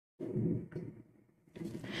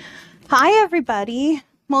Hi everybody,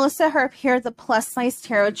 Melissa Herb here, the plus size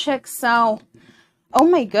tarot chick. So, oh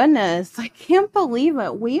my goodness, I can't believe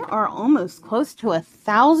it. We are almost close to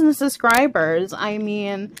 1,000 subscribers. I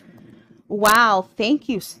mean, wow, thank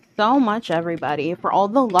you so much everybody for all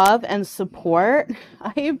the love and support.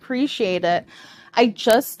 I appreciate it. I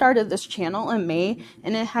just started this channel in May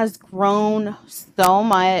and it has grown so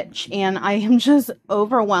much and I am just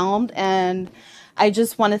overwhelmed and I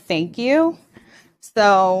just want to thank you.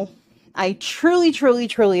 So I truly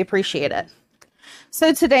appreciate it.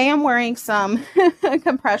 So today I'm wearing some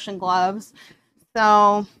compression gloves.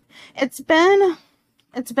 So it's been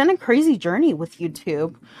a crazy journey with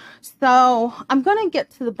YouTube. So I'm going to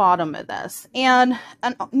get to the bottom of this. And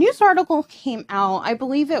a news article came out. I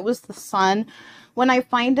believe it was The Sun. When I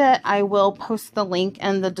find it, I will post the link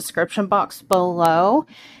in the description box below.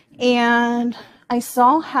 And I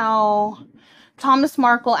saw how Thomas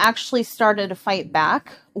Markle actually started a fight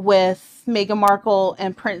back with Meghan Markle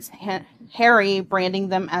and Prince Harry, branding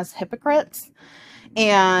them as hypocrites.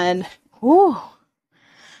 And whew,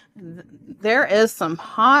 there is some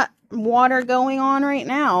hot water going on right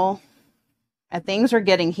now. And things are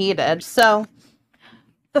getting heated. So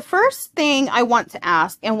the first thing I want to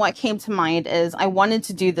ask and what came to mind is I wanted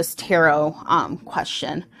to do this tarot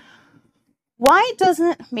question. Why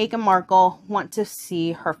doesn't Meghan Markle want to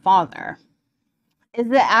see her father? Is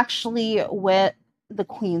it actually with the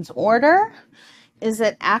Queen's order? Is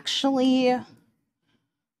it actually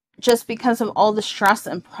just because of all the stress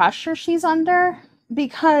and pressure she's under?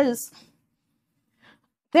 Because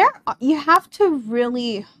you have to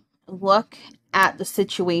really look at the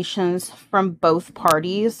situations from both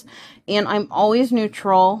parties. And I'm always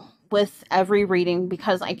neutral with every reading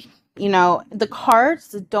because the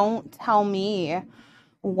cards don't tell me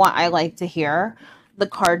what I like to hear. The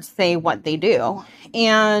cards say what they do.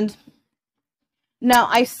 And now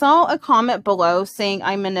I saw a comment below saying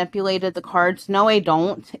I manipulated the cards. No, I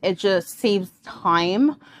don't. It just saves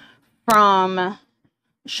time from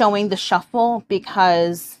showing the shuffle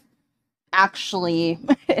because actually,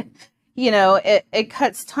 it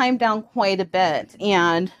cuts time down quite a bit.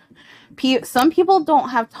 And some people don't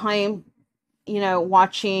have time,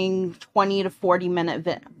 watching 20 to 40 minute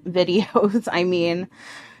videos. I mean,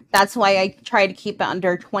 that's why I try to keep it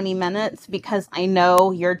under 20 minutes because I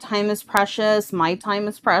know your time is precious, my time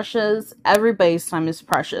is precious, everybody's time is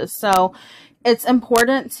precious. So it's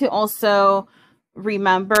important to also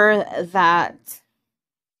remember that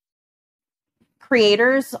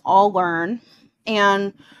creators all learn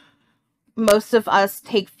and most of us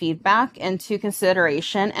take feedback into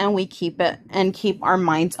consideration and we keep our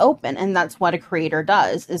minds open. And that's what a creator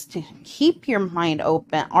does, is to keep your mind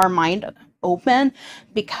open, our mind open,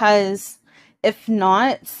 because if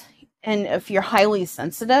not, and if you're highly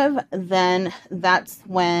sensitive, then that's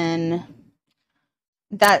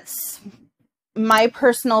my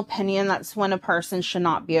personal opinion, that's when a person should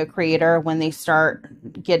not be a creator, when they start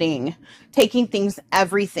taking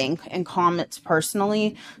everything in comments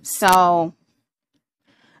personally. So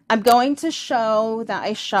I'm going to show that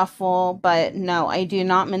I shuffle, but no, I do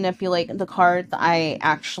not manipulate the cards. I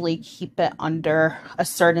actually keep it under a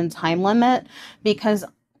certain time limit because,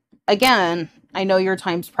 again, I know your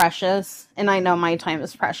time's precious and I know my time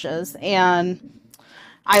is precious. And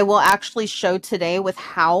I will actually show today with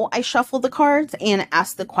how I shuffle the cards and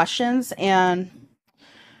ask the questions, and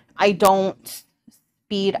I don't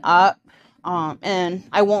speed up, and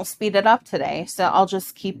I won't speed it up today. So I'll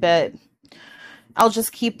just keep it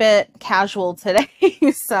casual today.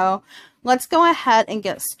 So let's go ahead and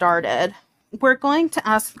get started. We're going to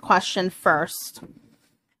ask the question first.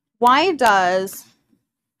 Why does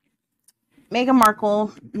Meghan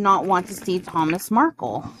Markle not want to see Thomas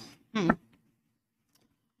Markle?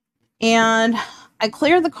 And I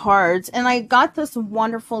cleared the cards, and I got this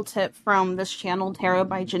wonderful tip from this channel, Tarot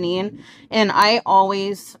by Janine, and I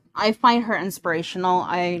find her inspirational.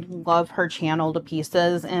 I love her channel to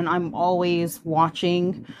pieces, and I'm always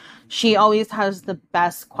watching. She always has the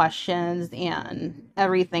best questions and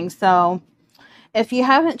everything. So if you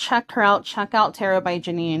haven't checked her out, check out Tarot by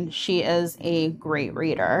Janine. She is a great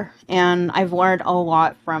reader, and I've learned a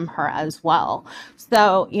lot from her as well.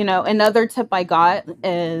 So, another tip I got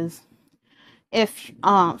is,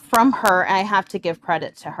 from her, I have to give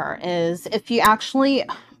credit to her, is if you actually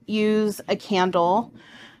use a candle,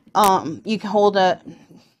 you can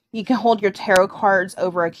hold your tarot cards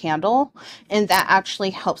over a candle, and that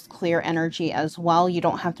actually helps clear energy as well. You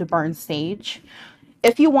don't have to burn sage.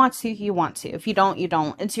 If you want to, you want to. If you don't, you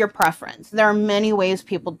don't. It's your preference. There are many ways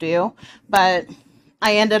people do, but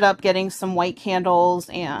I ended up getting some white candles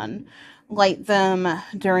and light them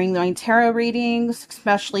during my tarot readings,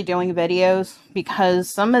 especially doing videos, because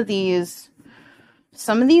some of these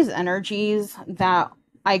energies that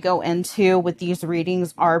I go into with these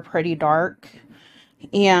readings are pretty dark.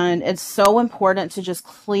 And it's so important to just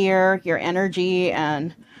clear your energy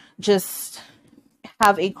and just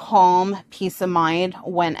have a calm peace of mind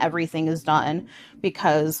when everything is done.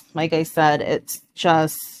 Because, like I said, it's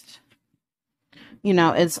just, you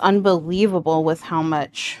know, it's unbelievable with how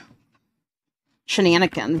much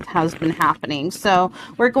shenanigans has been happening. So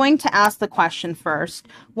we're going to ask the question first.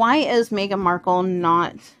 Why is Meghan Markle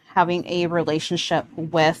not having a relationship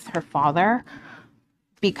with her father?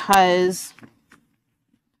 Because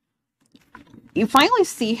you finally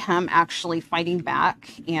see him actually fighting back,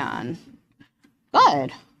 and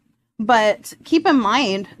good. But keep in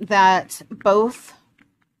mind that both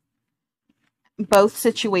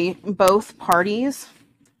parties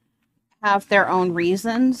have their own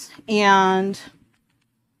reasons, and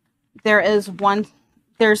there's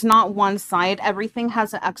not one side. Everything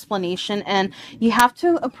has an explanation, and you have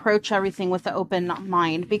to approach everything with an open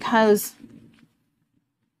mind, because,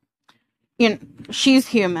 you know, she's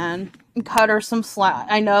human. Cut her some slack.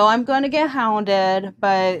 I know I'm going to get hounded,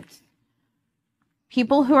 but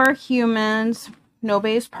people who are humans,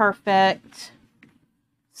 nobody's perfect.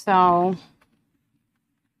 So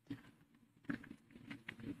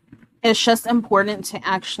it's just important to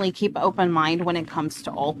actually keep an open mind when it comes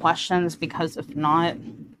to all questions, because if not,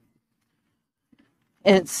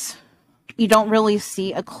 you don't really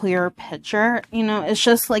see a clear picture. You know, it's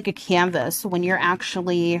just like a canvas when you're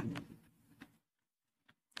actually,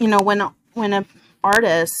 you know, when an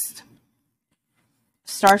artist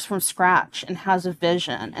starts from scratch and has a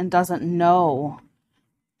vision and doesn't know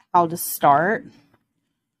how to start,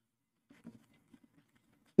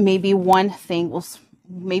 maybe one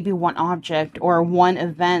object or one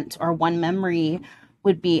event or one memory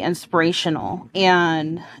would be inspirational.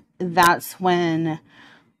 And that's when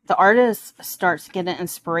the artist starts getting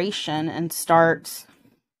inspiration and starts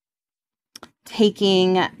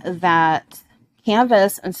taking that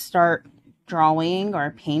canvas and start drawing or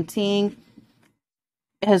painting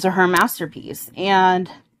his or her masterpiece. And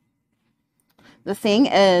the thing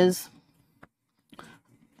is,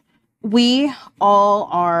 we all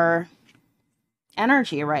are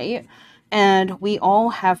energy, right? And we all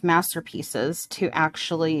have masterpieces to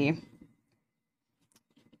actually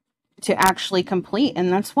complete.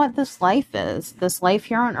 And that's what this life is, this life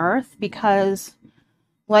here on earth, because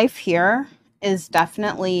life here is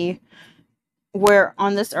definitely, we're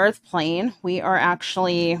on this earth plane. We are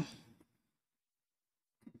actually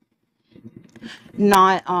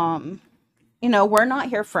not, you know, we're not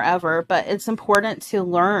here forever, but it's important to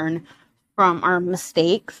learn from our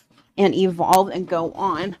mistakes and evolve and go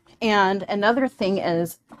on. And another thing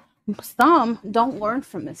is, some don't learn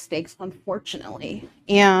from mistakes, unfortunately.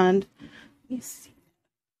 And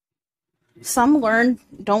some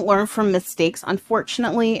don't learn from mistakes,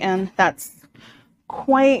 unfortunately, and that's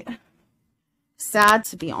quite sad,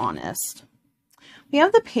 to be honest. We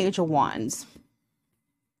have the Page of Wands,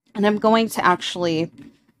 and I'm going to actually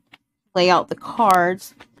lay out the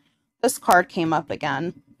cards. This card came up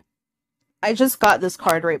again. I just got this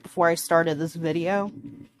card right before I started this video.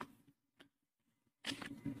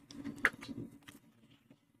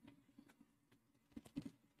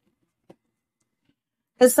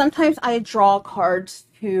 Because sometimes I draw cards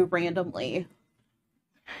to randomly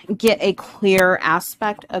get a clear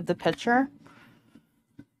aspect of the picture.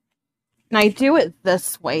 And I do it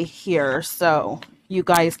this way here so you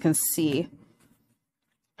guys can see.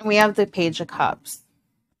 And we have the Page of Cups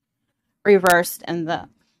reversed and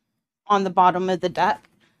on the bottom of the deck.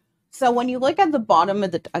 So when you look at the bottom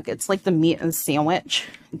of the deck, it's like the meat and sandwich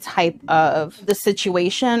type of the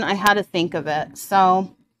situation. I had to think of it.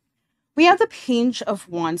 So we have the Page of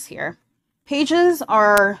Wands here. Pages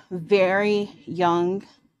are very young,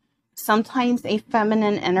 sometimes a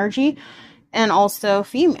feminine energy, and also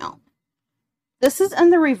female. This is in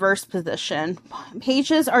the reverse position.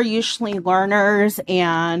 Pages are usually learners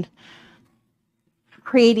and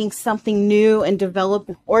creating something new and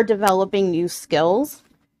developing new skills.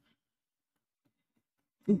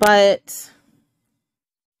 But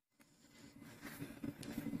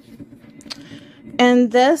in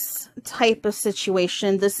this type of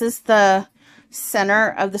situation, this is the center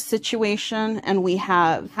of the situation, and we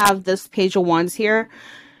have this Page of Wands here.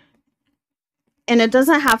 And it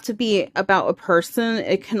doesn't have to be about a person.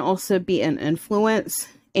 It can also be an influence.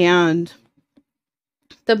 And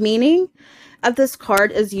the meaning of this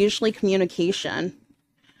card is usually communication.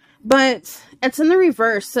 But it's in the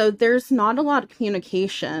reverse, so there's not a lot of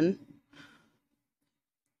communication.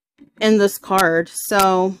 in this card.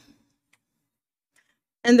 So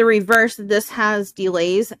in the reverse, this has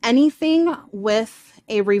delays. Anything with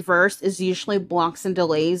a reverse is usually blocks and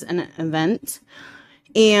delays in an event.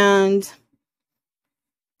 And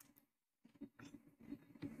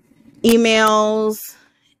emails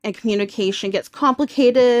and communication gets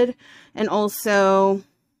complicated. And also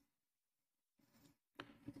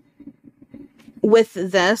with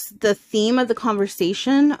this, the theme of the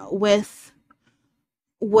conversation with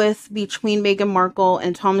between Meghan Markle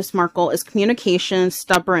and Thomas Markle is communication,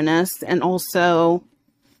 stubbornness, and also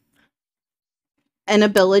an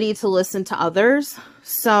ability to listen to others.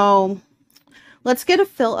 So let's get a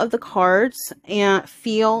feel of the cards.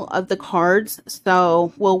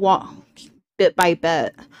 So we'll walk bit by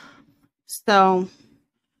bit. So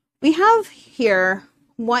we have here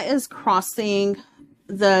what is crossing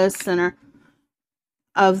the center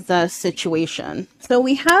of the situation. So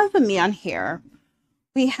we have a man here.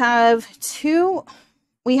 We have two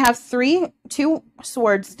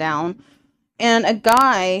swords down, and a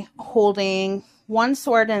guy holding one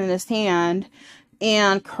sword in his hand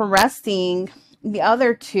and caressing the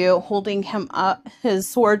other two, holding his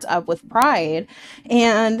swords up with pride.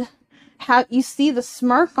 And you see the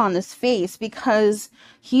smirk on his face because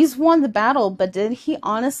he's won the battle, but did he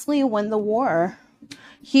honestly win the war?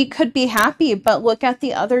 He could be happy, but look at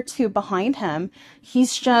the other two behind him.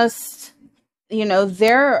 He's just,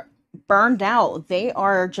 they're burned out. They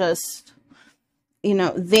are just,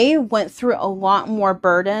 they went through a lot more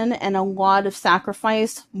burden and a lot of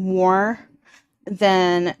sacrifice more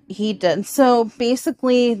than he did. So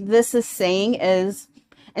basically, this is saying is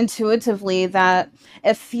intuitively that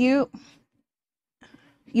if you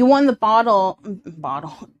won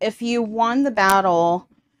the if you won the battle,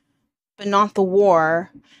 but not the war,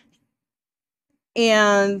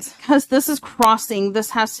 and because this is crossing,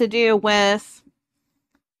 this has to do with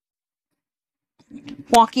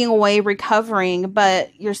walking away, recovering,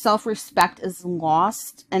 but your self-respect is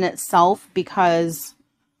lost in itself because,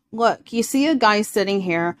 look, you see a guy sitting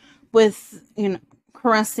here with,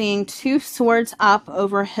 caressing two swords up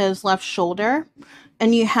over his left shoulder,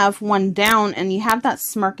 and you have one down, and you have that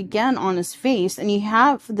smirk again on his face, and you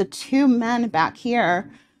have the two men back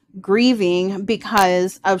here grieving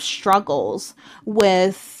because of struggling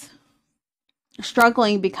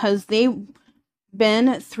because they've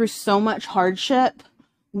been through so much hardship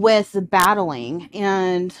with battling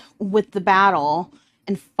and with the battle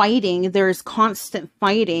and fighting. There's constant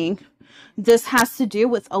fighting. This has to do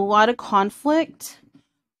with a lot of conflict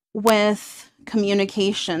with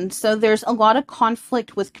communication. So there's a lot of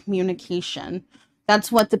conflict with communication.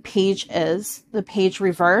 That's what the page is, the page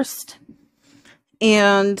reversed.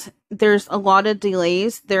 And there's a lot of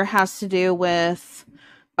delays. There has to do with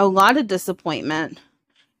a lot of disappointment.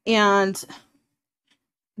 And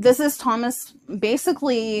this is Thomas,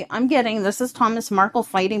 basically, this is Thomas Markle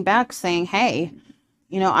fighting back saying, hey,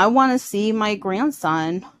 I want to see my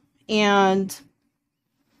grandson. And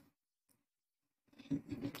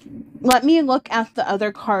let me look at the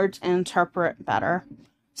other cards and interpret better.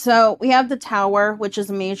 So we have the Tower, which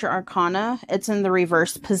is a major arcana. It's in the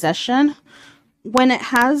reverse position. When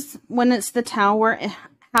it's the Tower, it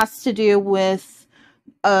has to do with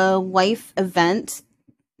a life event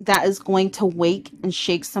that is going to wake and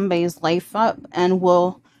shake somebody's life up and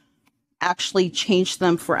will actually change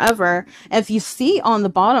them forever. If you see on the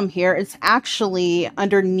bottom here, it's actually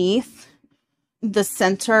underneath the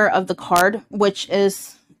center of the card, which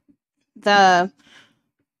is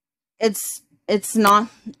it's not.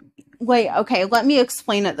 Wait, okay, let me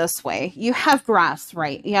explain it this way. You have grass,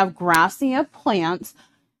 right? You have grass and you have plants,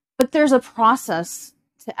 but there's a process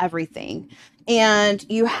to everything. And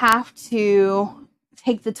you have to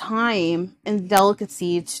take the time and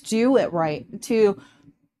delicacy to do it right, to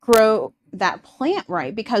grow that plant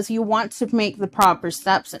right, because you want to make the proper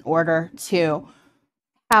steps in order to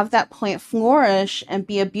have that plant flourish and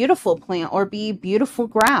be a beautiful plant or be beautiful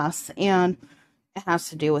grass. And it has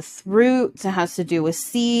to do with roots. It has to do with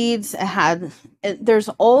seeds. There's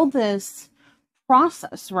all this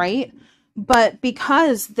process, right? But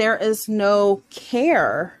because there is no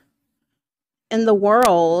care in the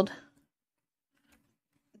world,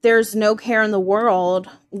 there's no care in the world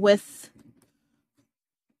with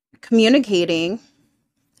communicating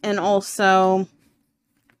and also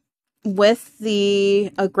with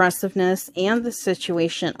the aggressiveness and the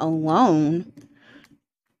situation alone.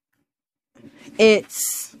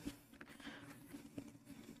 It's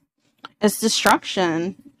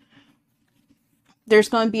destruction. There's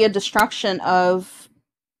going to be a destruction of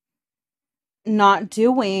not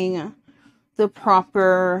doing the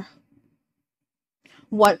proper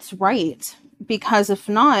what's right. Because if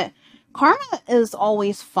not, Karma is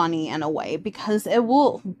always funny in a way because it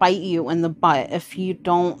will bite you in the butt if you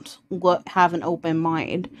don't have an open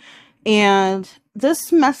mind. And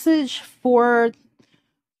this message for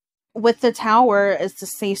with the Tower is to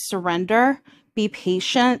say surrender, be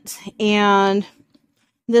patient, and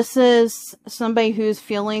this is somebody who's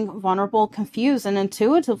feeling vulnerable, confused, and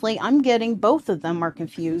intuitively I'm getting both of them are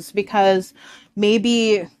confused because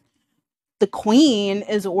maybe the Queen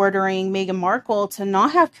is ordering Meghan Markle to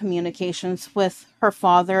not have communications with her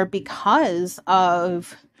father because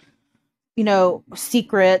of, you know,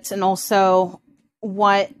 secrets, and also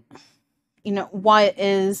what, you know, what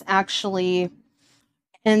is actually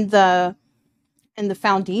in the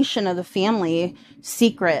foundation of the family,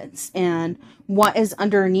 secrets, and what is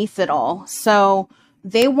underneath it all. So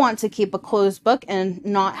they want to keep a closed book and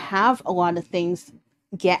not have a lot of things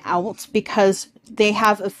get out because they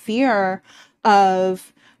have a fear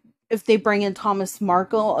of, if they bring in Thomas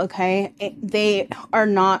Markle, okay, they are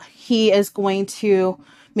not, he is going to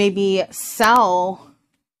maybe sell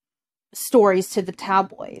stories to the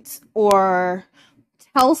tabloids or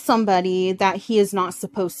tell somebody that he is not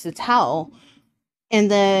supposed to tell.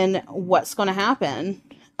 And then what's going to happen?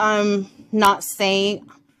 I'm not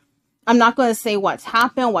going to say what's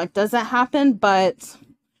happened, what doesn't happen, but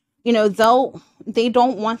you know, they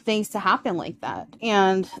don't want things to happen like that.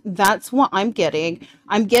 And that's what I'm getting.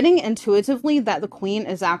 I'm getting intuitively that the Queen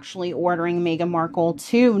is actually ordering Meghan Markle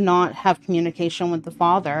to not have communication with the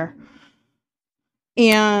father.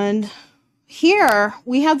 And here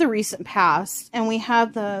we have the recent past, and we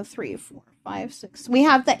have the 3, 4, 5, 6. We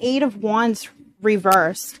have the 8 of Wands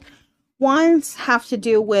reversed. Wands have to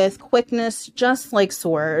do with quickness, just like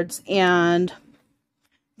swords, and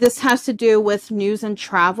this has to do with news and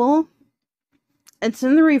travel. It's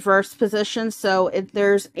in the reverse position, so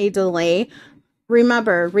there's a delay.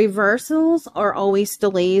 Remember, reversals are always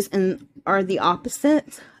delays and are the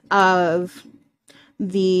opposite of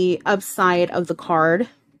the upside of the card.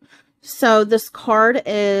 So this card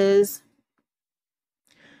is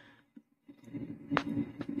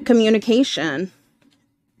communication.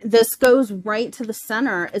 This goes right to the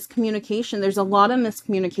center, is communication. There's a lot of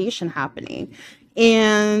miscommunication happening.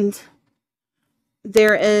 And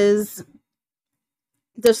there is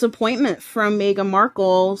disappointment from Meghan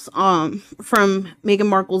Markle's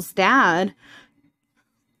dad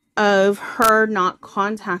of her not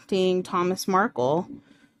contacting Thomas Markle.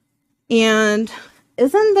 And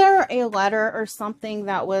isn't there a letter or something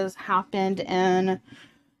that happened in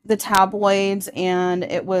the tabloids and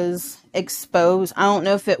it was exposed? I don't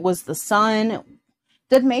know if it was the Sun.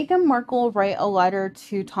 Did Meghan Markle write a letter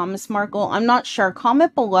to Thomas Markle? I'm not sure.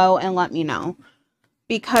 Comment below and let me know.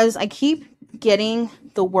 Because I keep getting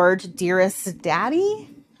the word dearest daddy.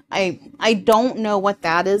 I don't know what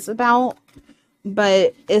that is about.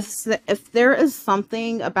 But if there is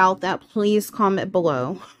something about that, please comment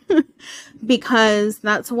below. Because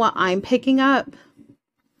that's what I'm picking up.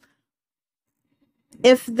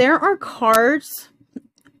 If there are cards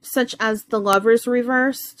such as the Lovers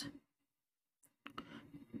reversed,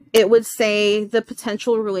 it would say the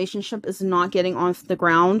potential relationship is not getting off the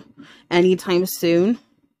ground anytime soon.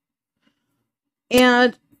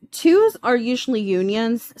 And 2s are usually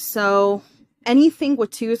unions, so anything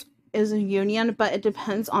with 2s is a union, but it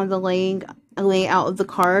depends on the layout of the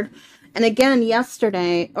card. And again,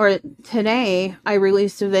 yesterday or today, I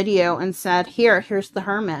released a video and said, here's the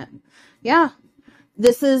Hermit. Yeah,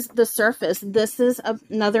 this is the surface. This is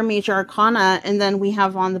another major arcana. And then we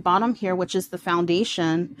have on the bottom here, which is the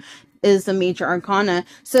foundation, is the major arcana.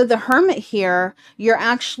 So the Hermit here, you're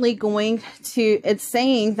actually going to, it's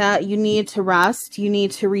saying that you need to rest, you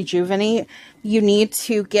need to rejuvenate, you need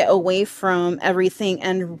to get away from everything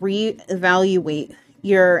and reevaluate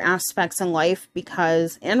your aspects in life,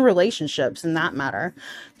 because, and relationships in that matter,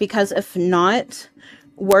 because if not,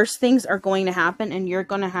 worse things are going to happen and you're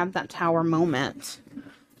going to have that Tower moment.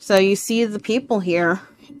 So you see the people here,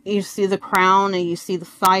 you see the crown and you see the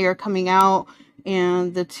fire coming out,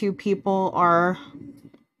 and the 2 people are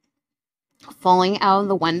falling out of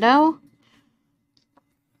the window.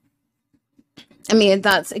 I mean,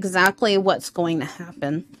 that's exactly what's going to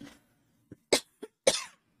happen.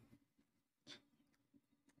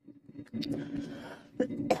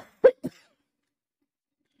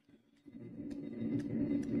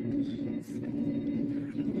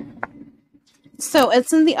 So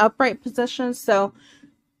it's in the upright position, so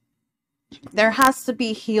there has to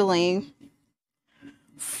be healing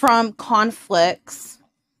from conflicts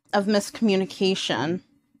of miscommunication.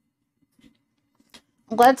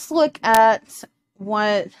 Let's look at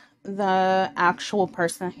what the actual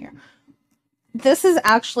person here. This is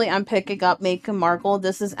actually, I'm picking up Meghan Markle.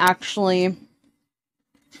 This is actually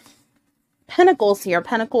Pentacles here.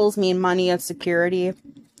 Pentacles mean money and security.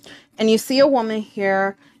 And you see a woman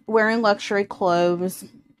here wearing luxury clothes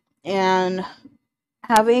and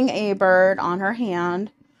having a bird on her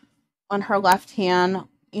hand, on her left hand,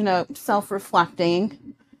 you know,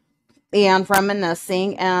 self-reflecting and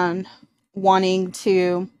reminiscing and wanting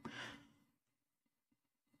to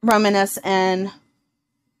reminisce and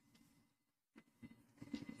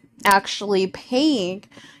actually paying,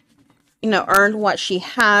 you know, earn what she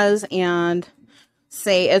has and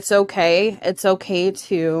say it's okay. It's okay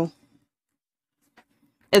to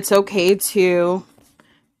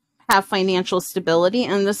have financial stability.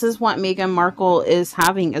 And this is what Meghan Markle is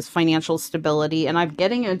having, is financial stability. And I'm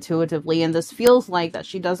getting intuitively, and this feels like that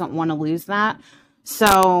she doesn't want to lose that.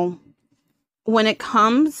 So when it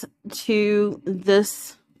comes to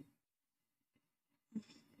this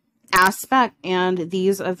aspect and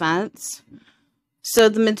these events, so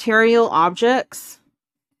the material objects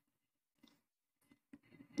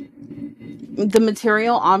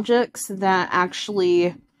that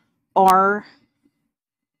actually are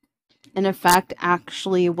in effect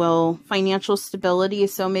actually will financial stability.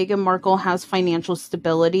 So Meghan Markle has financial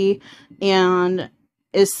stability and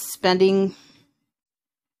is spending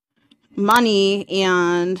money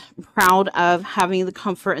and proud of having the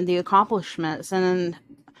comfort and the accomplishments. And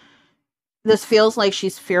this feels like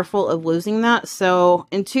she's fearful of losing that. So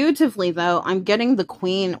intuitively, though, I'm getting the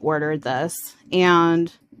Queen ordered this.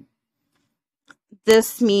 And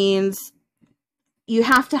this means you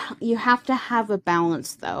have to have a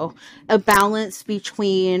balance, though. A balance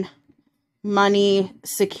between money,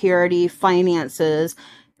 security, finances,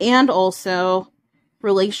 and also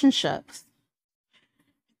relationships.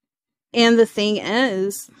 And the thing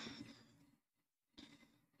is,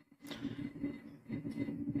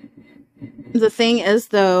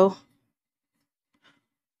 though,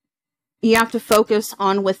 you have to focus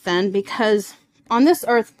on within, because on this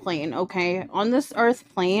earth plane, okay, on this earth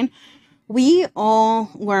plane, we all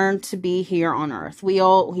learn to be here on earth. We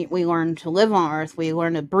learn to live on earth. We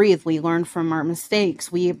learn to breathe. We learn from our mistakes.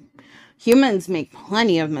 Humans make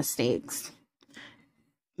plenty of mistakes.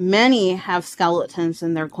 Many have skeletons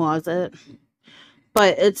in their closet,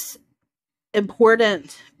 but it's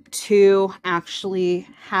important to actually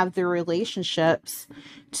have the relationships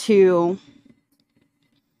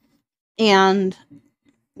and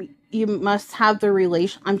you must have the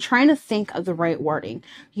relation. I'm trying to think of the right wording.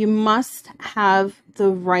 You must have the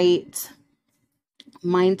right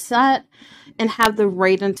mindset and have the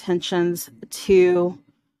right intentions to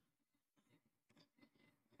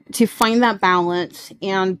find that balance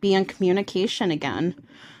and be in communication again.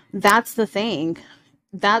 That's the thing.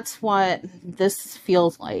 That's what this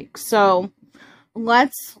feels like. So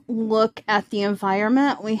let's look at the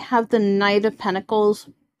environment. We have the Knight of Pentacles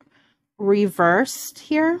reversed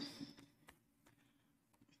here.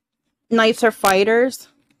 Knights are fighters.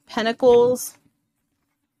 Pentacles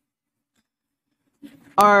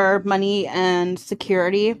are money and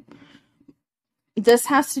security. This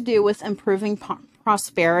has to do with improving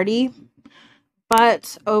prosperity.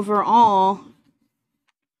 But overall,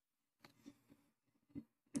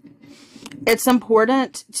 it's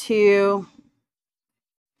important to...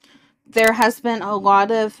 There has been a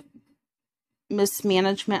lot of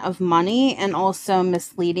mismanagement of money and also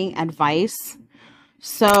misleading advice.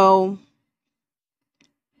 So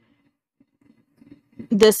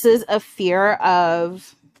this is a fear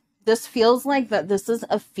of, this feels like that this is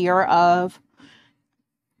a fear of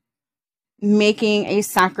making a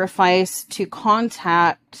sacrifice to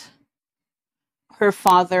contact her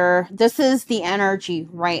father. This is the energy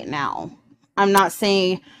right now. I'm not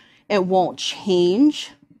saying it won't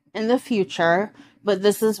change in the future, but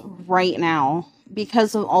this is right now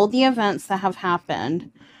because of all the events that have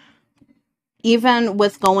happened. Even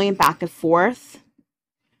with going back and forth,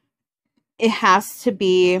 it has to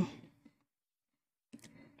be,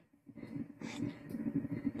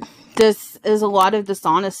 this is a lot of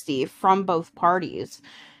dishonesty from both parties.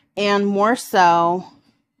 And more so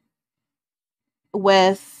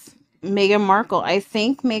with Meghan Markle. I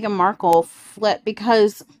think Meghan Markle flipped,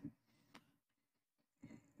 because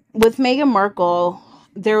with Meghan Markle,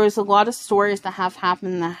 there was a lot of stories that have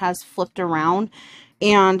happened that has flipped around.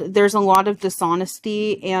 And there's a lot of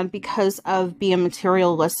dishonesty, and because of being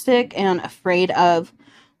materialistic and afraid of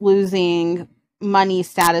losing money,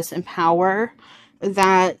 status, and power,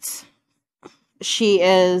 that she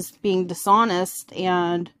is being dishonest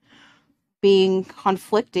and being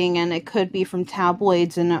conflicting, and it could be from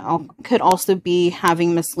tabloids, and it could also be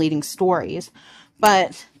having misleading stories.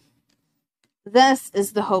 But this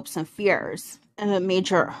is the hopes and fears.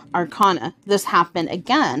 major arcana. This happened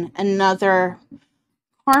again. Another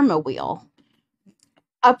karma wheel.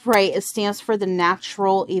 Upright, it stands for the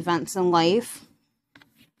natural events in life.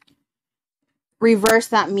 Reverse,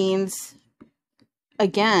 that means,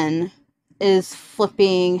 again, is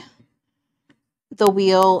flipping the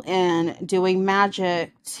wheel and doing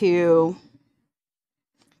magic to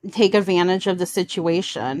take advantage of the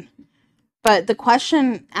situation. But the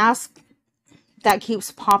question asked that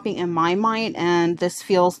keeps popping in my mind, and this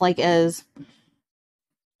feels like is,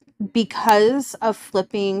 because of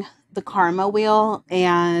flipping the karma wheel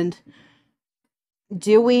and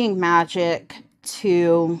doing magic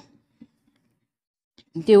to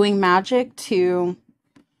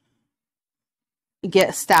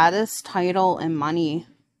get status, title, and money,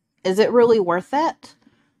 is it really worth it?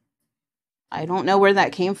 I don't know where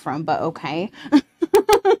that came from, but okay.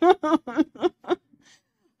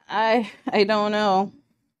 I don't know.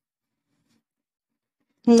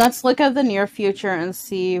 Let's look at the near future and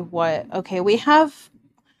see what, okay, we have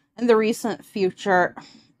in the recent future,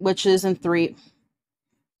 which is in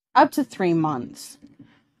up to 3 months.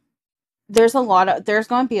 There's going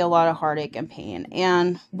to be a lot of heartache and pain.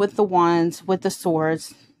 And with the wands, with the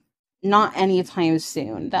swords, not anytime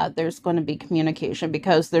soon that there's going to be communication,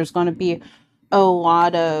 because there's going to be a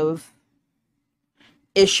lot of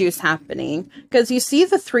issues happening. Because you see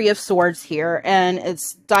the 3 of Swords here, and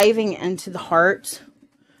it's diving into the heart.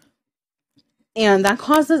 And that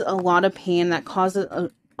causes a lot of pain. That causes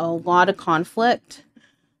a lot of conflict.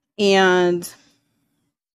 And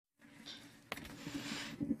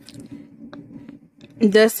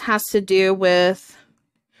this has to do with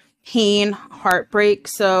pain, heartbreak.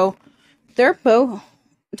 So they're both,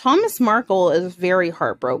 Thomas Markle is very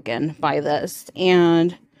heartbroken by this.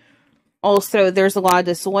 And also there's a lot of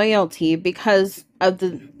disloyalty because of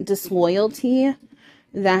the disloyalty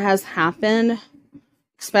that has happened,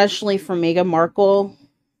 especially for Meghan Markle.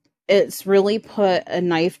 It's really put a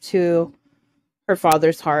knife to her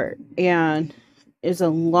father's heart, and is a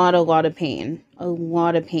lot of pain,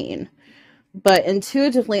 But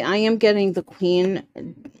intuitively, I am getting the Queen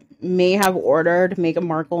may have ordered Meghan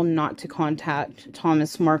Markle not to contact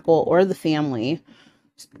Thomas Markle or the family,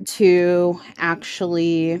 to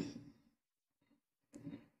actually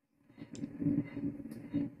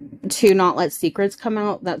not let secrets come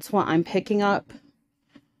out. That's what I'm picking up.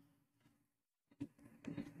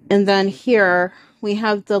 And then here we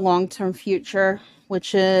have the long-term future,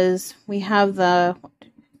 which is, we have the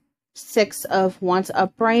 6 of Wands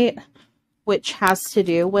upright, which has to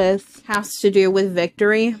do with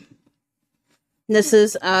victory. This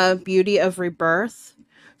is a beauty of rebirth.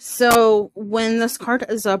 So when this card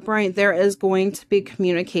is upright, there is going to be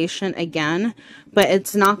communication again, but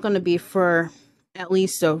it's not going to be for at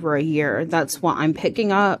least over a year. That's what I'm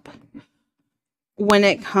picking up. When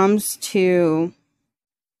it comes to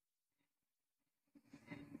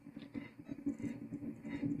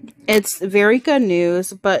it's very good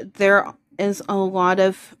news, but there is a lot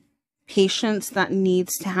of patience that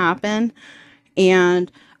needs to happen,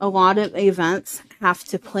 and a lot of events have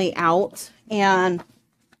to play out. And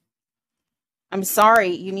I'm sorry,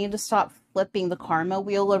 you need to stop flipping the karma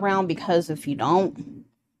wheel around, because if you don't,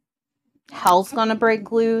 hell's gonna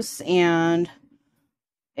break loose, and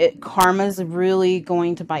karma's really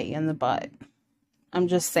going to bite you in the butt. I'm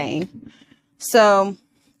just saying. So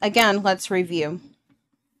again, let's review.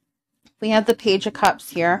 We have the Page of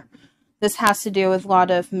Cups here. This has to do with a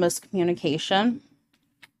lot of miscommunication.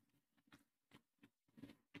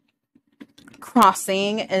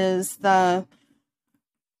 Crossing is the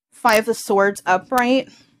 5 of Swords upright.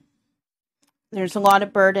 There's a lot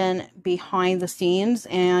of burden behind the scenes,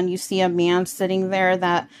 and you see a man sitting there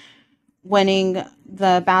that winning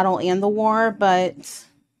the battle and the war, but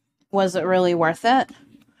was it really worth it?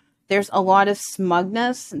 There's a lot of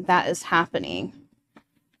smugness that is happening.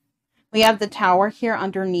 We have the Tower here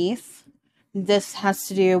underneath. This has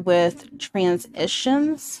to do with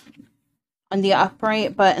transitions on the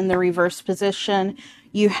upright, but in the reverse position,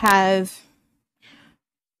 you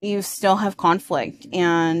still have conflict,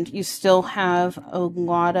 and you still have a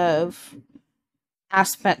lot of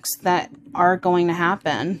aspects that are going to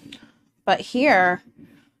happen. But here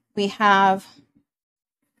we have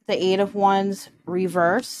the 8 of Wands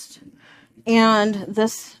reversed, and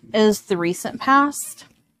this is the recent past.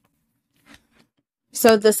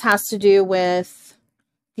 So this has to do with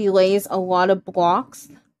delays, a lot of blocks.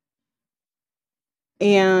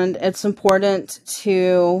 And it's important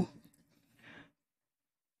to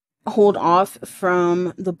hold off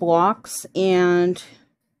from the blocks and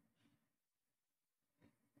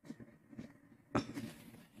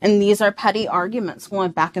And these are petty arguments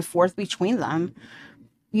going back and forth between them.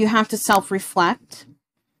 You have to self-reflect.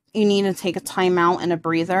 You need to take a time out and a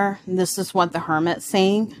breather. This is what the Hermit's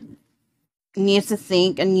saying. You need to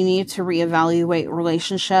think and you need to reevaluate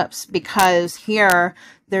relationships, because here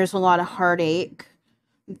there's a lot of heartache.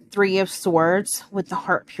 Three of Swords with the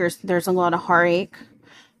heart pierced. There's a lot of heartache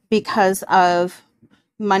because of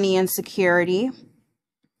money insecurity.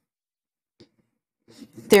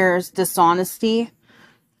 There's dishonesty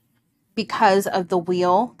because of the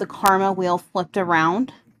wheel, the karma wheel flipped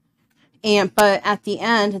around. But at the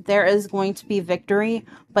end, there is going to be victory,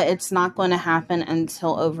 but it's not going to happen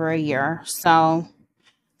until over a year. So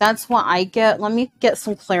that's what I get. Let me get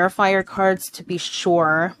some clarifier cards to be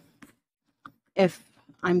sure if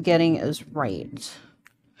I'm getting is right.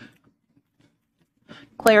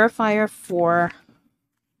 Clarifier for,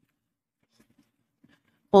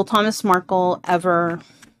 will Thomas Markle ever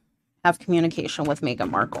have communication with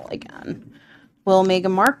Meghan Markle again? Will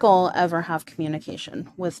Meghan Markle ever have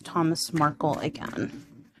communication with Thomas Markle again?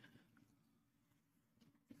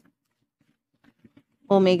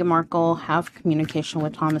 Will Meghan Markle have communication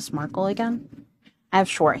with Thomas Markle again? I have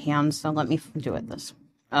short hands, so let me do it this.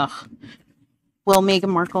 Ugh. Will Meghan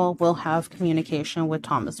Markle will have communication with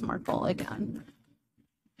Thomas Markle again?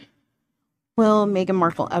 Will Meghan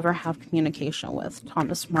Markle ever have communication with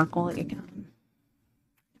Thomas Markle again?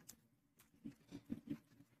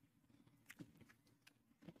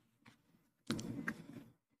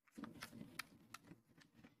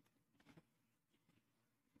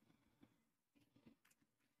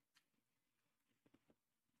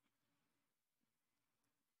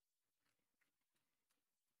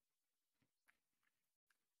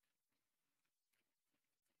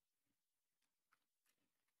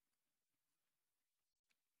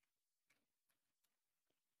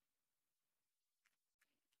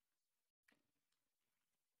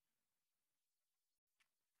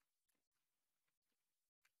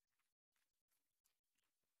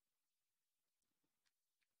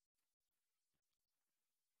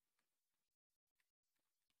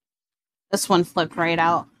 This one flipped right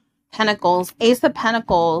out. Pentacles, Ace of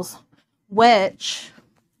Pentacles, which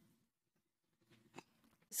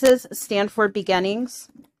says stand for beginnings.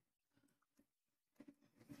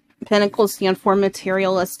 Pentacles stand for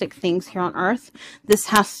materialistic things here on earth. This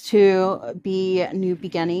has to be new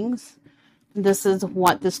beginnings. This is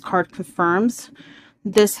what this card confirms.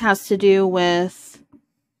 This has to do with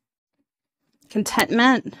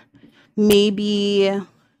contentment. Maybe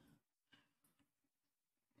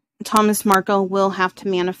Thomas Markle will have to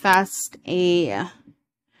manifest a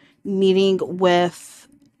meeting with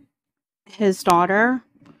his daughter.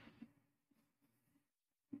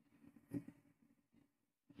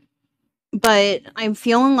 But I'm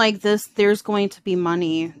feeling like there's going to be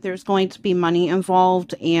money. There's going to be money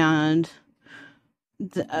involved, and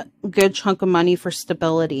a good chunk of money for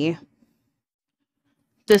stability.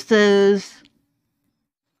 This is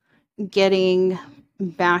getting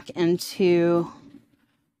back into,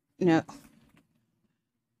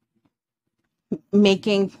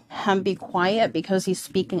 making him be quiet because he's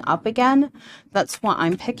speaking up again. That's what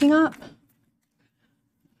I'm picking up.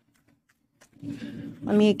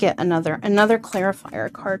 Let me get another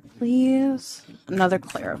clarifier card, please. Another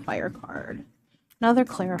clarifier card. Another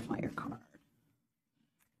clarifier card.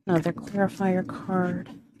 Another clarifier card.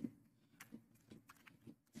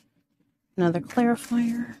 Another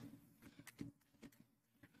clarifier.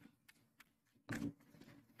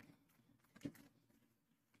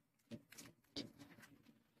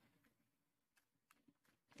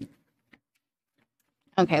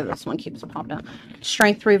 Okay, this one keeps popping up.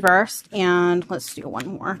 Strength reversed, and let's do one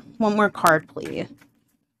more. One more card, please.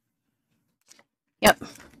 Yep.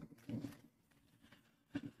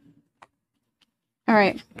 All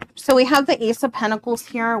right. So we have the Ace of Pentacles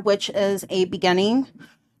here, which is a beginning,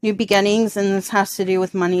 new beginnings, and this has to do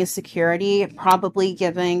with money and security, probably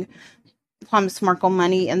giving Thomas Markle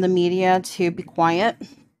money in the media to be quiet.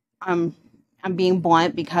 I'm being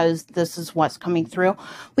blunt because this is what's coming through.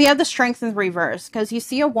 We have the Strength in reverse, because you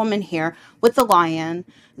see a woman here with the lion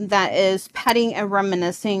that is petting and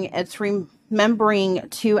reminiscing. It's remembering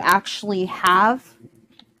to actually have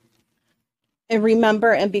and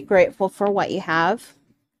remember and be grateful for what you have.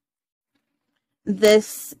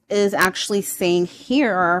 This is actually saying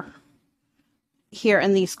here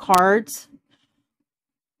in these cards,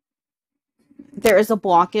 there is a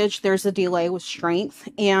blockage, there's a delay with strength,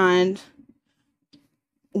 and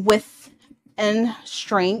within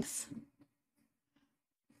strength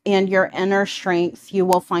and your inner strength, you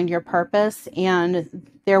will find your purpose, and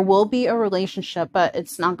there will be a relationship, but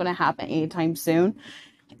it's not going to happen anytime soon.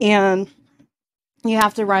 And You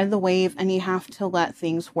have to ride the wave, and you have to let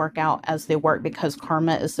things work out as they work, because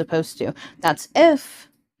karma is supposed to. That's if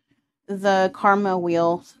the karma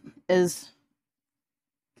wheel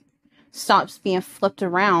stops being flipped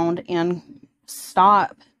around and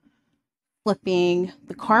stop flipping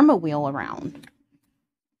the karma wheel around.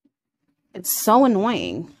 It's so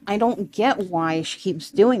annoying. I don't get why she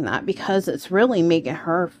keeps doing that, because it's really making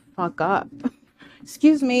her fuck up.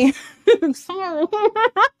 Excuse me. I'm sorry.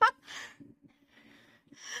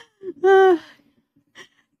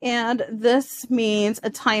 And this means a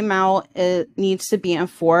timeout. It needs to be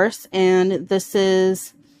enforced. And this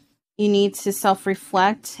is, you need to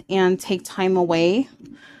self-reflect and take time away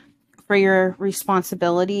for your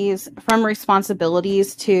responsibilities,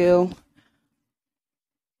 to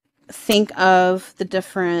think of the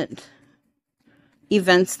different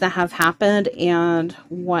events that have happened and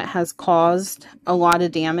what has caused a lot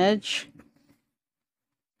of damage.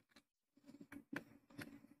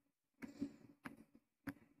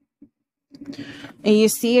 And you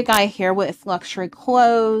see a guy here with luxury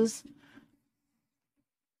clothes.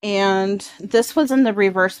 And this was in the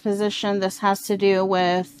reverse position. This has to do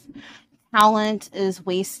with talent is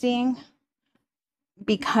wasting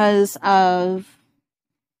because of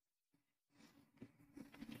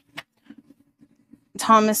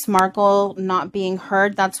Thomas Markle not being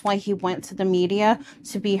heard. That's why he went to the media,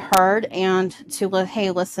 to be heard and to, hey,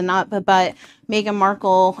 listen up. But Meghan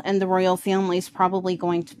Markle and the royal family is probably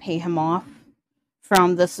going to pay him off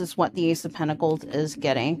from this is what the Ace of Pentacles is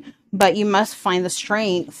getting. But you must find the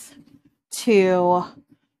strength to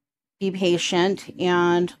be patient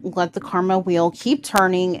and let the karma wheel keep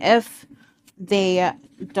turning if they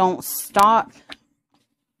don't stop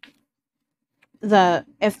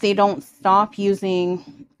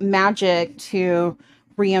using magic to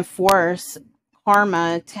reinforce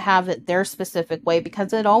karma to have it their specific way,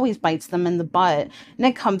 because it always bites them in the butt and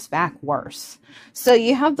it comes back worse. So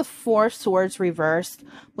you have the Four Swords reversed,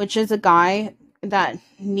 which is a guy that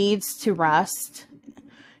needs to rest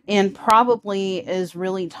and probably is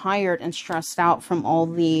really tired and stressed out from all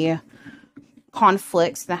the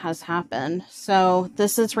conflicts that has happened. So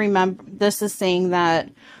this is saying that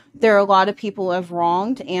there are a lot of people who have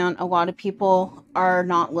wronged, and a lot of people are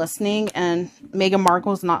not listening, and Meghan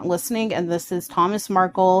Markle's not listening. And this is Thomas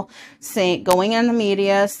Markle going in the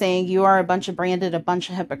media saying you are a bunch of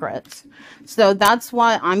hypocrites. So that's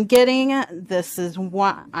what I'm getting. This is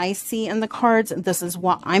what I see in the cards. This is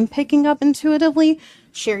what I'm picking up intuitively.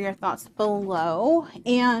 Share your thoughts below,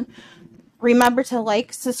 and remember to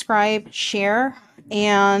like, subscribe, share,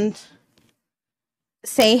 and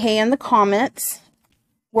say hey in the comments.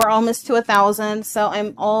 We're almost to 1,000, so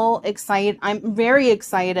I'm all excited. I'm very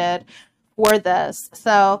excited for this.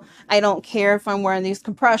 So I don't care if I'm wearing these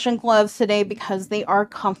compression gloves today, because they are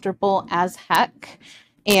comfortable as heck.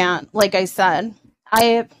 And like I said,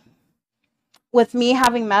 with me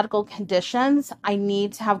having medical conditions, I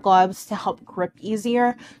need to have gloves to help grip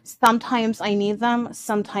easier. Sometimes I need them,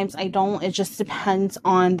 sometimes I don't. It just depends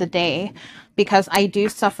on the day, because I do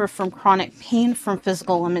suffer from chronic pain from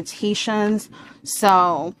physical limitations.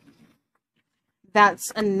 So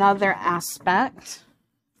that's another aspect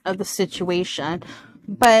of the situation.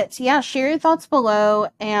 But yeah, share your thoughts below,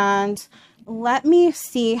 and let me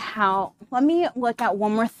look at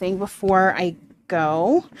one more thing before I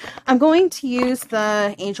go. I'm going to use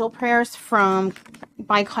the angel prayers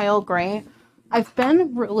by Kyle Gray. I've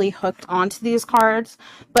been really hooked onto these cards,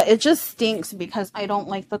 but it just stinks because I don't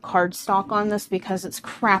like the cardstock on this, because it's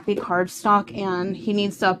crappy cardstock, and he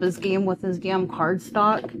needs to up his game with his damn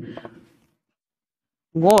cardstock.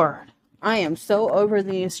 Lord, I am so over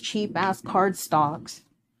these cheap ass cardstocks.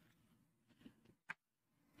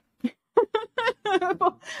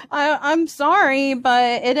 I'm sorry,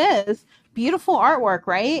 but it is beautiful artwork,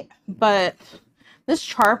 right? But this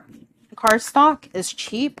cardstock is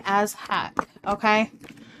cheap as heck. Okay,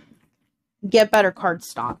 get better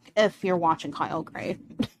cardstock if you're watching Kyle Gray.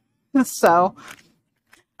 So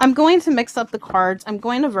I'm going to mix up the cards. I'm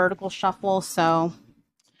going to vertical shuffle. So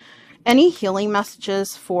any healing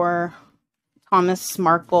messages for Thomas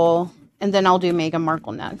Markle, and then I'll do Meghan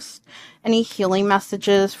Markle next. Any healing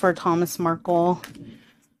messages for Thomas Markle?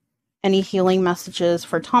 Any healing messages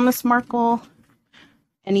for Thomas Markle?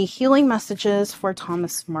 Any healing messages for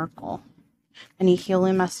Thomas Markle? Any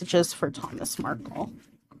healing messages for Thomas Markle?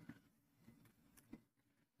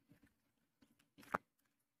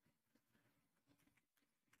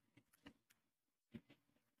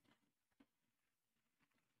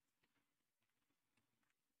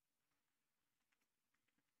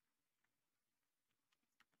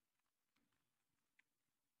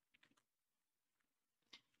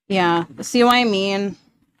 Yeah, see what I mean?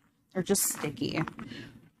 They're just sticky.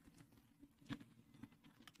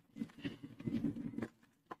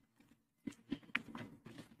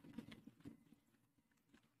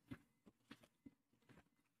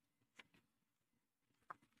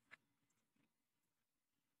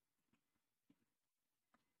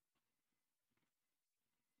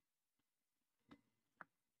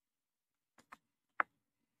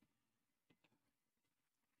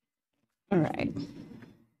 All right.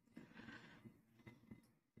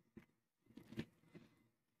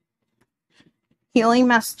 Healing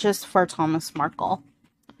messages for Thomas Markle.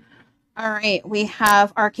 All right, we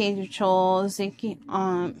have Archangel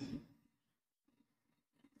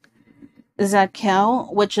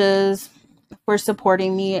Zadkiel, which is for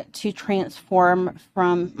supporting me to transform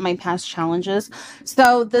from my past challenges.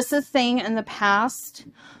 So this is saying in the past,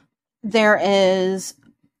 there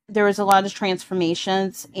was a lot of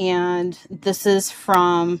transformations, and this is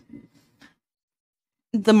from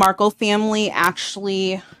the Markle family.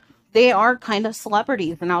 Actually, they are kind of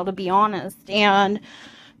celebrities, now, to be honest. And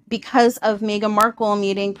because of Meghan Markle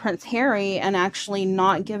meeting Prince Harry and actually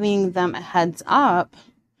not giving them a heads up,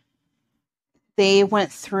 they went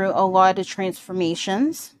through a lot of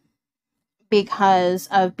transformations because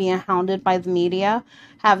of being hounded by the media,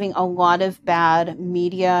 having a lot of bad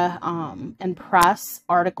media and press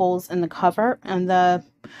articles in the cover and the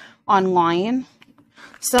online.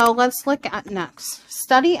 So let's look at next.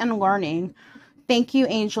 Study and learning. Thank you,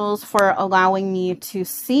 angels, for allowing me to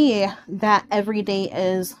see that every day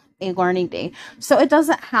is a learning day. So it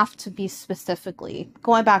doesn't have to be specifically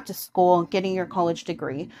going back to school, getting your college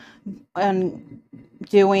degree, and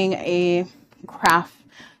doing a craft.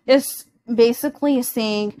 It's basically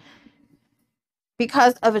saying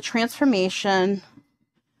because of a transformation,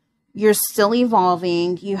 you're still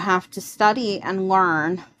evolving. You have to study and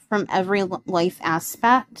learn from every life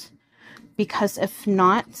aspect, because if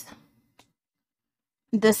not,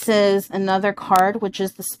 this is another card, which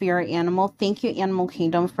is the spirit animal. Thank you, Animal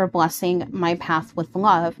Kingdom, for blessing my path with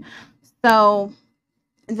love. So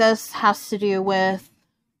this has to do with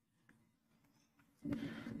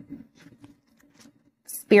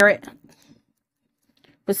spirit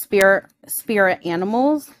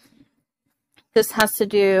animals. This has to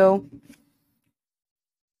do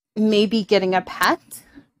maybe getting a pet,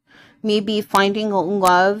 maybe finding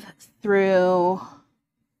love through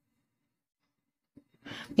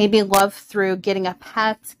getting a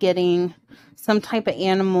pet, getting some type of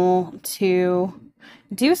animal to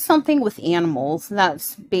do something with animals.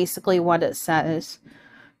 That's basically what it says.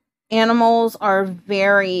 Animals are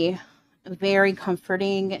very, very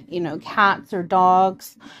comforting. You know, cats or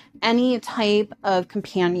dogs, any type of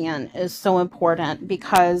companion is so important,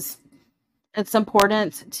 because it's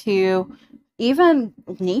important to even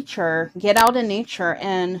nature, get out in nature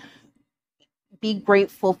and be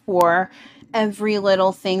grateful for every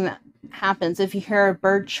little thing that happens. If you hear a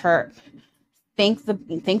bird chirp, thank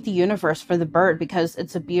the universe for the bird, because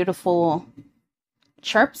it's a beautiful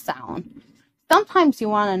chirp sound. Sometimes you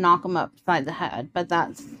want to knock them upside the head, but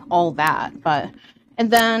that's all that.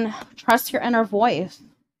 And then trust your inner voice.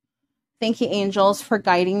 Thank you, angels, for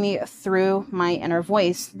guiding me through my inner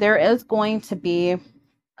voice. There is going to be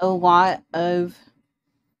a lot of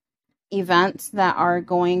events that are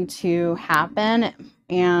going to happen,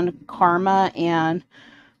 and karma and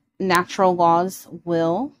natural laws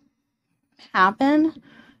will happen,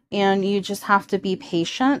 and you just have to be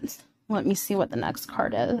patient. Let me see what the next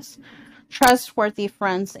card is. Trustworthy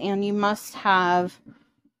friends, and you must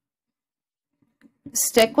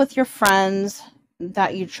stick with your friends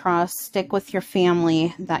that you trust, stick with your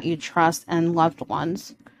family that you trust, and loved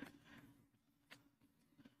ones.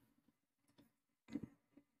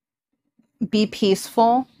 Be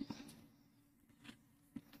peaceful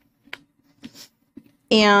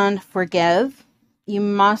and forgive. You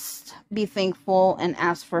must be thankful and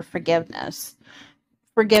ask for forgiveness.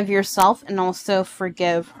 Forgive yourself and also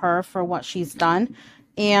forgive her for what she's done.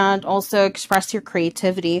 And also express your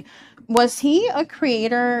creativity. Was he a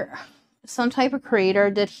creator, some type of creator?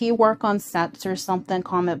 Did he work on sets or something?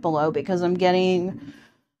 Comment below, because I'm getting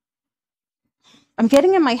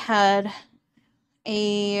in my head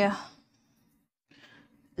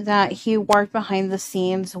that he worked behind the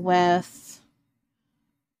scenes with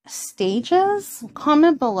stages.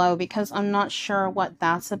 Comment below, because I'm not sure what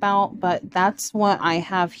that's about, but that's what I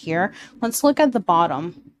have here. Let's look at the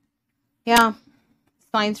bottom. Yeah,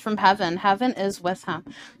 signs from heaven. Heaven is with him.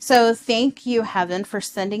 So thank you, heaven, for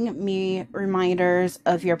sending me reminders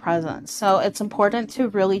of your presence. So it's important to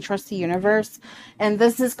really trust the universe. And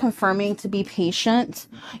this is confirming to be patient.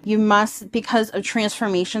 You must, because of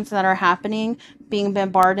transformations that are happening, being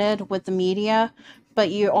bombarded with the media,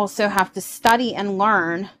 but you also have to study and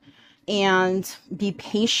learn and be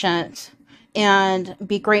patient and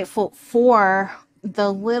be grateful for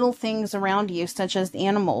the little things around you, such as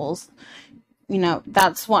animals. You know,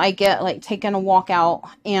 that's what I get, like taking a walk out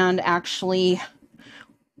and actually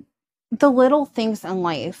the little things in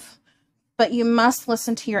life. But you must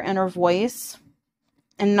listen to your inner voice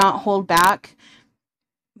and not hold back.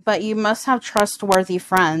 But you must have trustworthy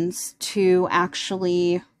friends to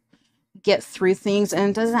actually get through things.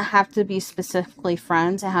 And it doesn't have to be specifically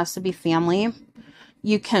friends. It has to be family.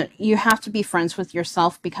 You have to be friends with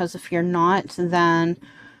yourself, because if you're not, then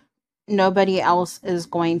nobody else is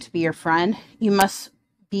going to be your friend. You must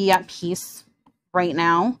be at peace right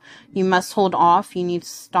now. You must hold off. You need to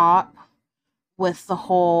stop with the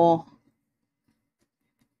whole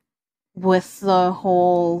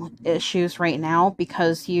issues right now,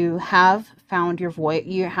 because you have found your voice.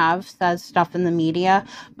 You have said stuff in the media,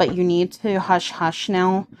 but you need to hush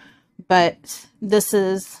now. But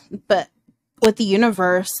with the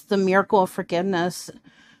universe, the miracle of forgiveness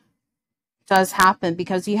does happen,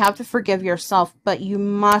 because you have to forgive yourself, but you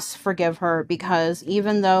must forgive her, because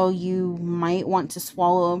even though you might want to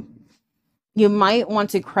swallow, you might want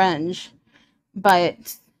to cringe,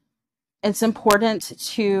 but it's important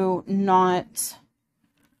to not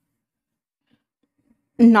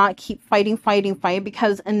keep fighting,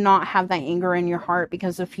 because, and not have that anger in your heart,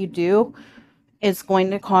 because if you do, it's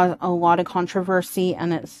going to cause a lot of controversy,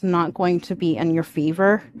 and it's not going to be in your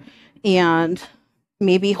favor, and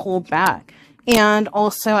maybe hold back. And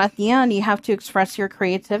also at the end, you have to express your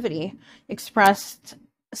creativity, express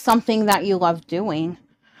something that you love doing.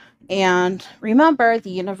 And remember,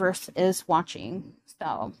 the universe is watching.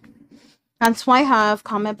 So that's why I have.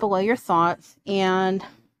 Comment below your thoughts, and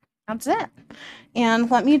that's it. And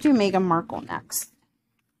let me do Meghan Markle next.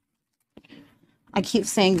 I keep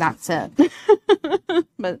saying that's it. But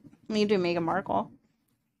let me do Meghan Markle.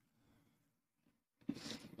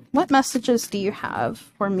 What messages do you have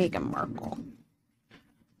for Meghan Markle?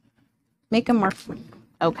 Meghan Markle.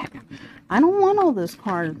 Okay. I don't want all those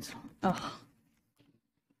cards. Ugh.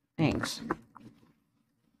 Thanks.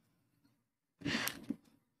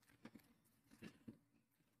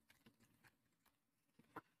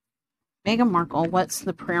 Meghan Markle, what's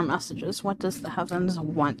the prayer messages? What does the heavens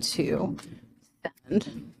want to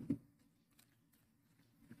send?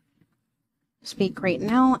 Speak right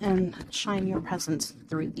now and shine your presence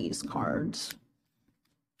through these cards.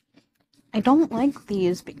 I don't like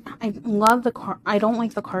these. I love the card. I don't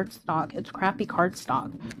like the card stock. It's crappy card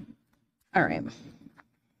stock. All right.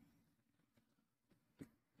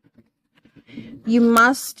 You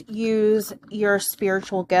must use your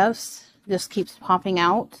spiritual gifts. This keeps popping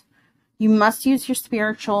out. You must use your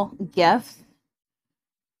spiritual gifts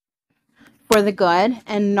for the good,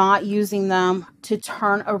 and not using them to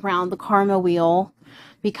turn around the karma wheel,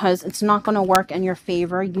 because it's not going to work in your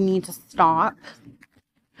favor. You need to stop.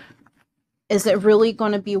 Is it really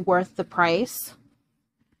going to be worth the price?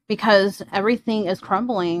 Because everything is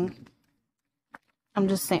crumbling. I'm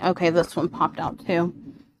just saying. Okay, this one popped out too.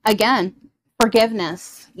 Again,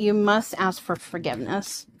 forgiveness. You must ask for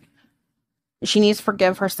forgiveness. She needs to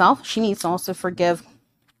forgive herself. She needs to also forgive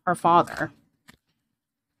her father.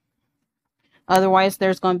 Otherwise,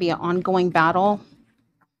 there's going to be an ongoing battle.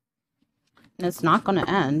 And it's not going to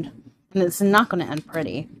end. And it's not going to end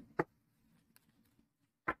pretty.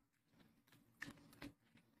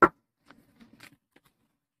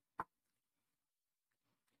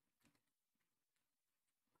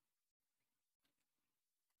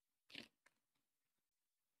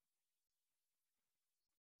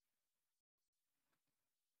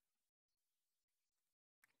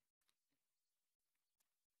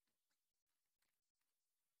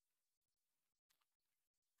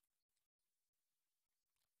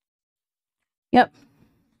 Yep.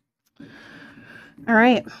 All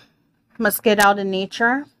right. Must get out in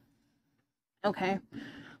nature. Okay.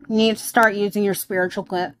 You need to start using your spiritual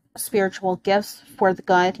gifts for the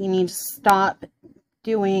good. You need to stop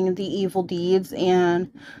doing the evil deeds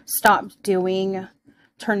and stop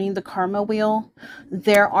turning the karma wheel.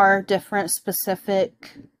 There are different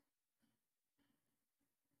specific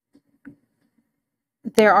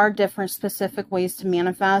ways to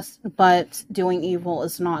manifest, but doing evil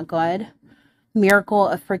is not good. Miracle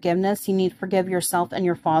of forgiveness. You need to forgive yourself and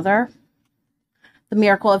your father. The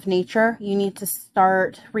miracle of nature. You need to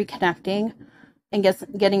start reconnecting and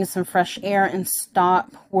getting some fresh air and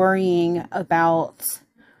stop worrying about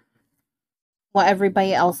what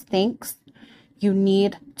everybody else thinks. You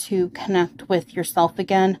need to connect with yourself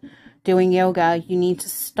again. Doing yoga, you need to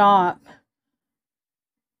stop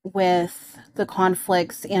with the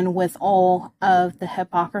conflicts and with all of the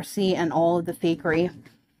hypocrisy and all of the fakery.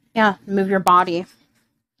 Yeah, move your body.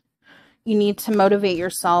 You need to motivate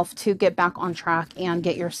yourself to get back on track and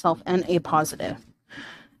get yourself in a positive.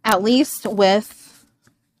 At least,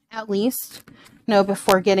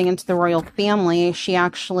 before getting into the royal family, she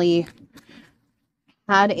actually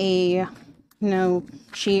had a,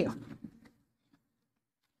 she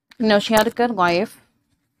had a good life.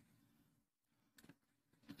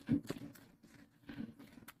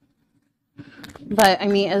 But, I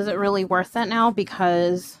mean, is it really worth it now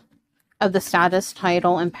because of the status,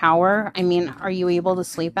 title, and power? I mean, are you able to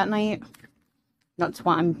sleep at night? That's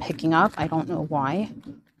what I'm picking up. I don't know why.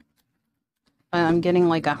 But I'm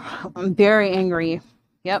getting I'm very angry.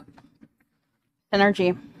 Yep.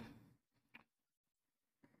 Energy.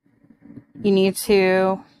 You need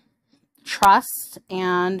to trust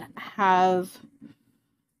and have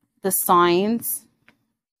the signs.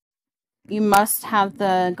 You must have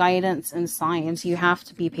the guidance and signs. You have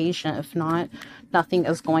to be patient. If not, nothing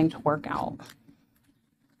is going to work out.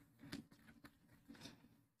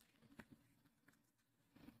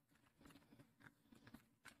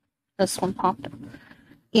 This one popped up.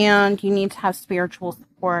 And you need to have spiritual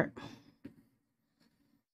support.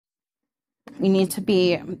 You need to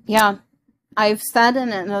be, I've said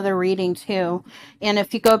in another reading too, and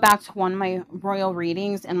if you go back to one of my royal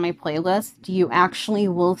readings in my playlist, you actually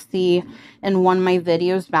will see in one of my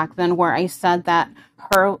videos back then where I said that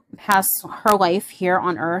her life here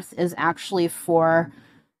on earth is actually for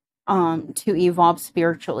to evolve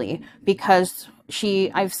spiritually, because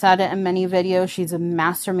I've said it in many videos, she's a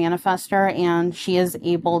master manifester and she is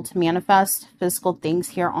able to manifest physical things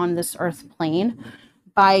here on this earth plane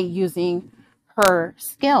by using her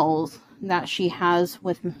skills that she has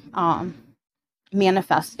with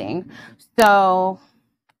manifesting. So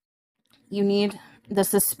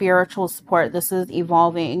this is spiritual support. This is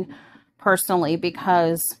evolving personally,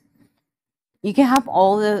 because you can have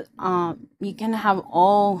all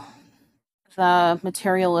the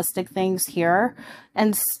materialistic things here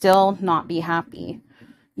and still not be happy.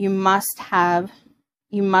 You must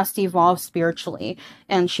evolve spiritually,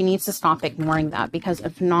 and she needs to stop ignoring that, because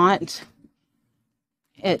if not,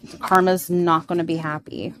 karma's not going to be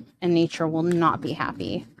happy, and nature will not be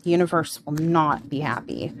happy. The universe will not be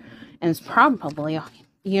happy, and the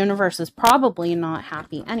universe is probably not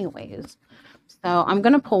happy anyways. So I'm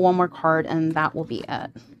going to pull one more card, and that will be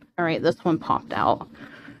it. All right, this one popped out. All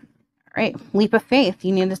right, leap of faith.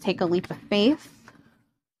 You need to take a leap of faith,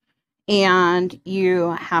 and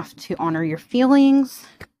you have to honor your feelings,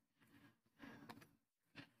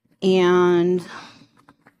 and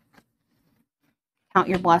count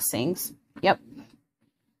your blessings. Yep.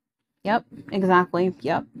 Exactly.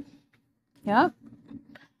 Yep.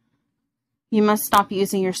 You must stop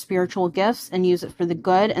using your spiritual gifts and use it for the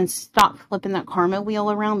good, and stop flipping that karma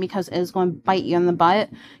wheel around, because it is going to bite you in the butt.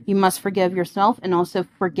 You must forgive yourself and also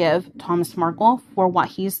forgive Thomas Markle for what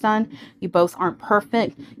he's done. You both aren't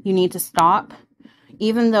perfect. You need to stop.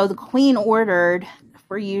 Even though the Queen ordered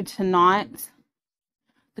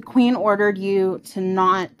you to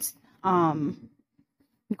not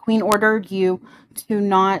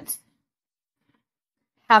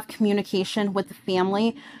have communication with the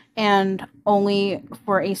family, and only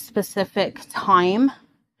for a specific time.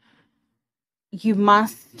 You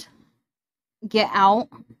must get out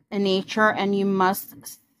in nature, and you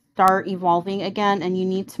must start evolving again, and you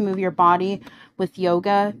need to move your body with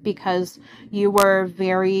yoga, because you were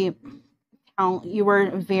very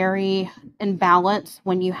in balance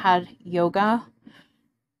when you had yoga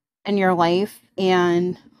in your life,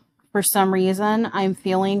 and for some reason I'm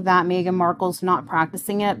feeling that Meghan Markle's not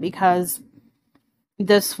practicing it, because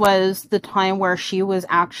this was the time where she was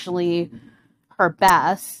actually her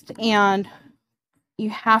best. And you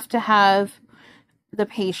have to have the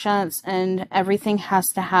patience, and everything has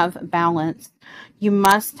to have balance. You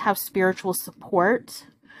must have spiritual support,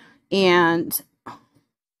 and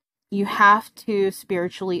you have to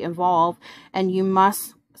spiritually evolve, and you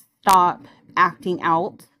must stop acting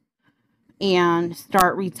out and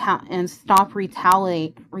stop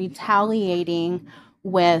retaliating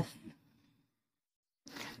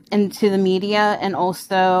into the media, and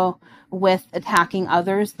also with attacking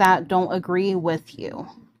others that don't agree with you.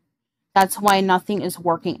 That's why nothing is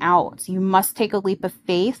working out. You must take a leap of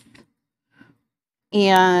faith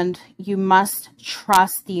And you must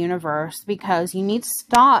trust the universe, because you need to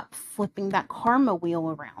stop flipping that karma wheel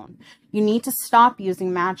around. You need to stop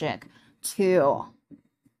using magic to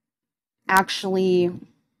actually,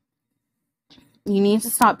 you need to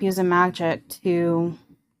stop using magic to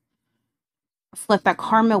flip that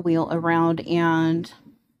karma wheel around and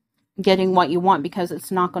getting what you want, because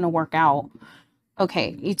it's not going to work out.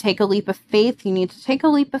 Okay, you take a leap of faith. You need to take a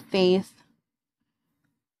leap of faith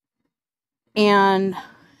and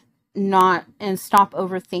stop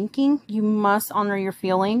overthinking. You must honor your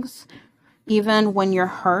feelings, even when you're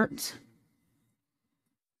hurt.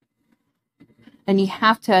 And you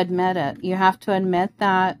have to admit it. You have to admit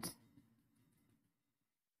that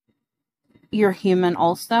you're human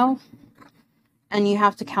also. And you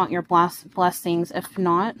have to count your blessings. If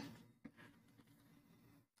not,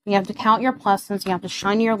 you have to count your blessings. You have to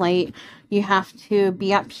shine your light. You have to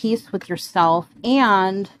be at peace with yourself.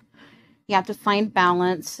 And you have to find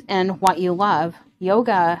balance in what you love.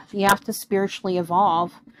 Yoga, you have to spiritually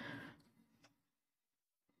evolve.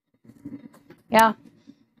 Yeah.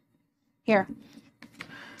 Here.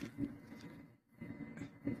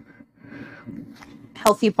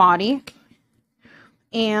 Healthy body.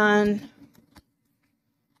 And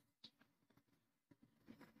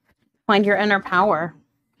find your inner power.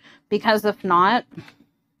 Because if not,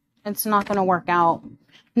 it's not going to work out.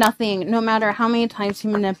 Nothing, no matter how many times you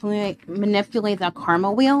manipulate that karma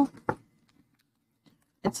wheel,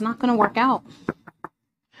 it's not going to work out.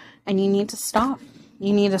 And you need to stop.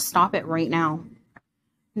 You need to stop it right now.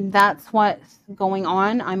 That's what's going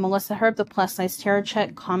on. I'm Melissa Herb, the Plus Size Tarot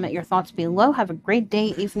Chick. Comment your thoughts below. Have a great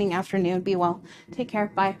day, evening, afternoon. Be well. Take care.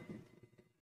 Bye.